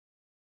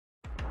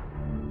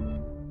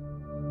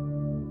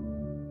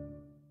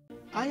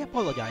I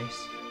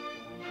apologize.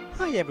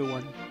 Hi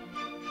everyone.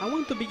 I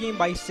want to begin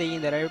by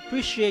saying that I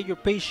appreciate your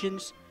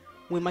patience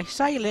with my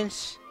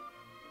silence.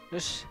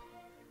 Just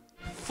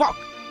fuck.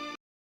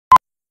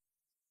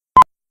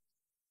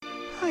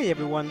 Hi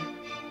everyone.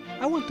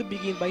 I want to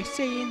begin by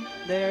saying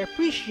that I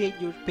appreciate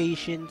your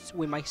patience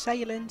with my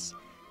silence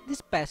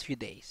these past few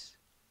days.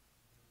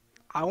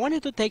 I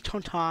wanted to take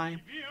some time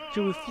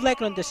to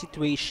reflect on the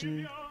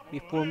situation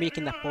before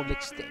making a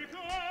public statement.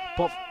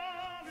 But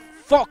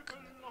fuck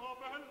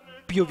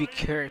pubic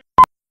hair.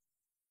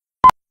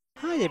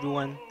 Hi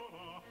everyone.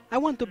 I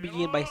want to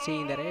begin by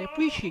saying that I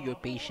appreciate your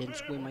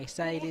patience with my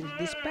silence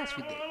these past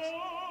few days.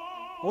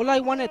 All I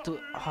wanted to...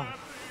 Oh,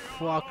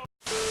 fuck.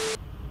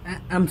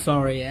 I'm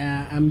sorry.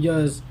 I'm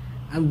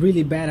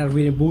really bad at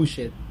reading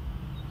bullshit.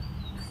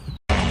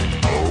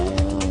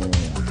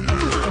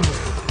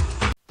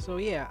 So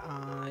yeah,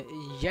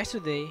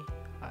 yesterday,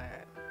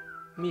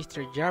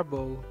 Mr.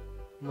 Jarbo,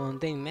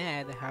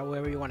 MundaneMatt,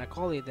 however you wanna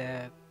call it,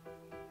 that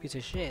piece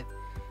of shit,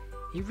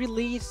 he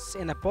released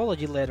an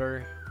apology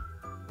letter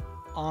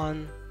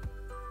on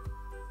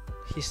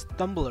his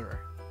Tumblr,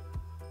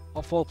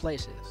 of all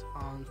places,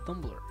 on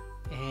Tumblr.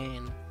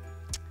 And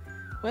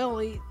well,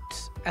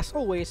 it's as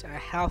always a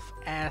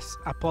half-ass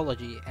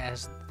apology,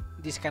 as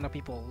these kind of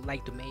people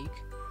like to make.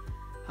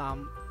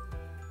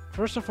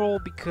 First of all,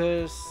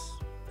 because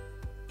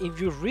if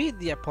you read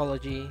the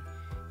apology,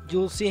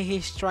 you'll see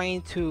he's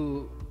trying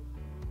to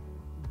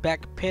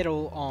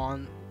backpedal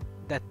on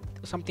that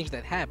some things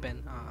that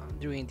happened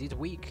during this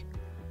week.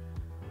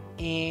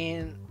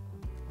 And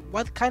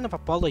what kind of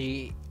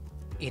apology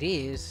it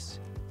is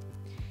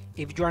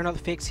if you are not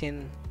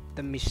fixing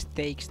the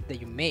mistakes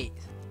that you made?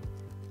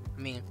 I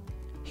mean,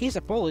 he's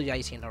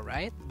apologizing,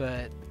 alright,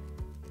 but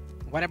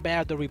what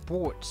about the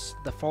reports,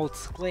 the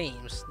false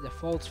claims, the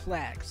false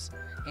flags,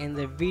 and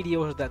the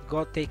videos that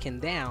got taken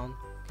down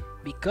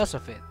because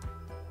of it?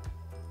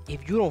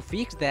 If you don't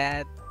fix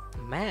that,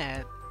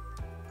 Matt,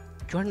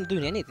 you're not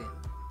doing anything.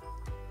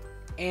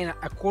 And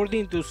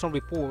according to some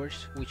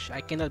reports, which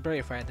I cannot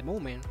verify at the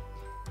moment,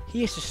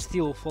 he is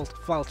still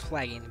false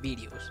flagging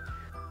videos.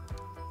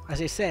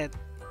 As I said,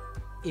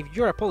 if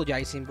you're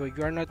apologizing but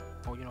you're not,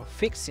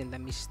 fixing the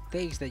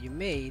mistakes that you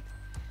made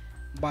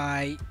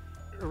by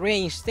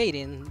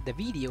reinstating the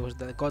videos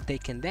that got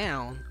taken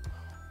down,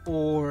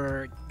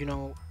 or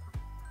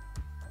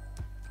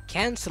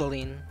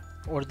canceling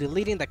or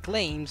deleting the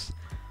claims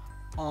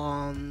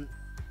on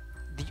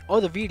the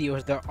other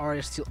videos that are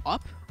still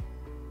up,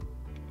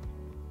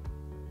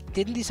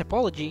 then this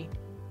apology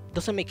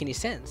doesn't make any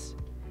sense.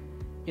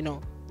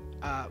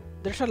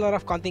 There's a lot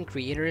of content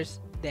creators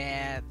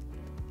that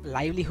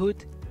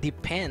livelihood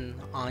depend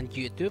on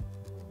YouTube,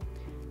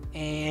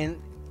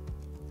 and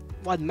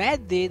what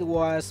Matt did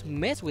was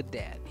mess with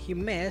that. He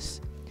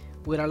messed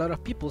with a lot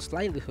of people's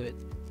livelihood,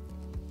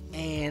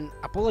 and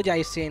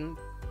apologizing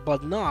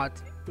but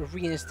not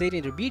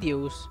reinstating their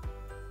videos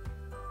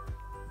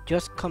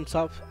just comes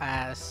up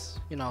as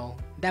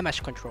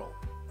damage control,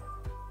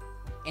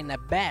 and a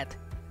bad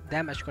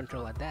damage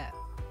control at that.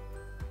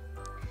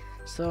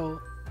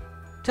 So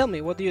tell me,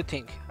 what do you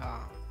think?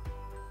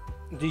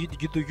 Do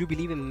you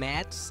believe in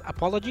Matt's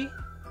apology,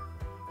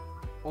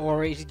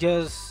 or is it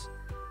just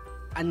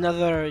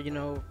another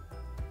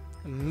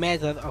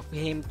method of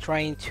him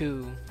trying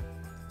to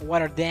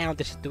water down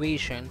the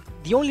situation?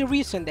 The only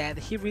reason that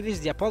he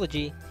released the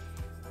apology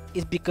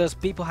is because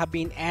people have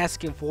been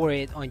asking for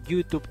it on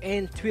YouTube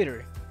and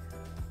Twitter.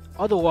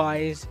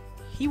 Otherwise,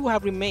 he would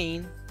have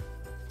remained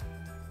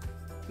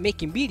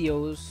making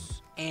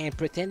videos and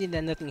pretending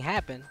that nothing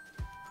happened,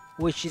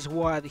 which is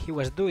what he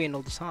was doing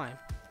all the time.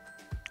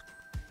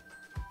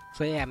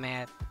 So yeah,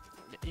 man,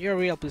 you're a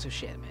real piece of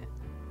shit, man.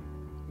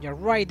 You're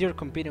right there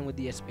competing with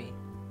DSP.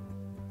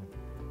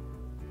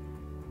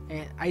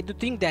 And I do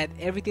think that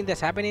everything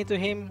that's happening to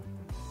him...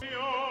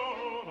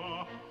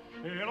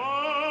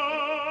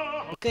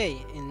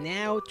 Okay, and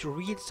now to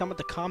read some of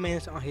the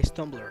comments on his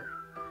Tumblr.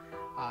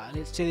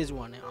 Let's see this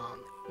one.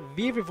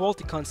 V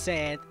Revolticon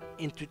said,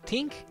 "And to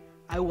think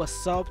I was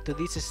sub to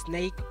this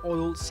snake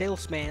oil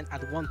salesman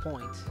at one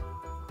point."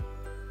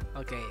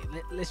 Okay,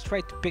 let's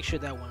try to picture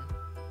that one.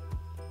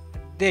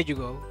 There you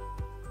go.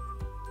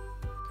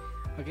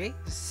 Okay,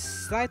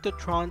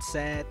 Cytotron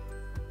said,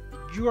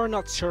 "You are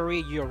not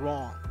sorry, you're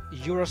wrong.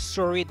 You're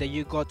sorry that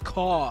you got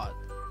caught."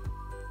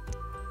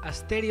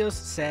 Asterios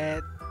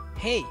said,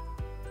 "Hey,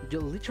 you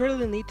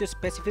literally need to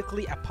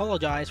specifically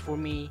apologize for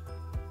me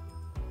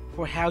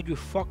for how you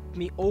fucked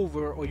me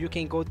over, or you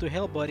can go to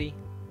hell, buddy."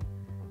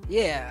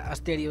 Yeah,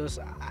 Asterios,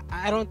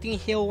 I don't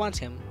think hell wants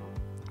him.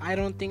 I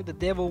don't think the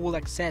devil will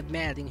accept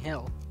Matt in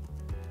hell.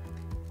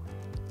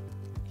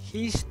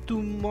 He's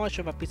too much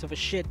of a piece of a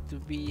shit to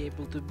be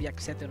able to be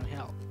accepted in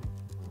hell.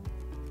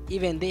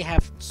 Even they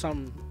have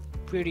some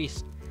pretty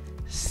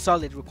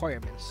solid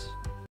requirements.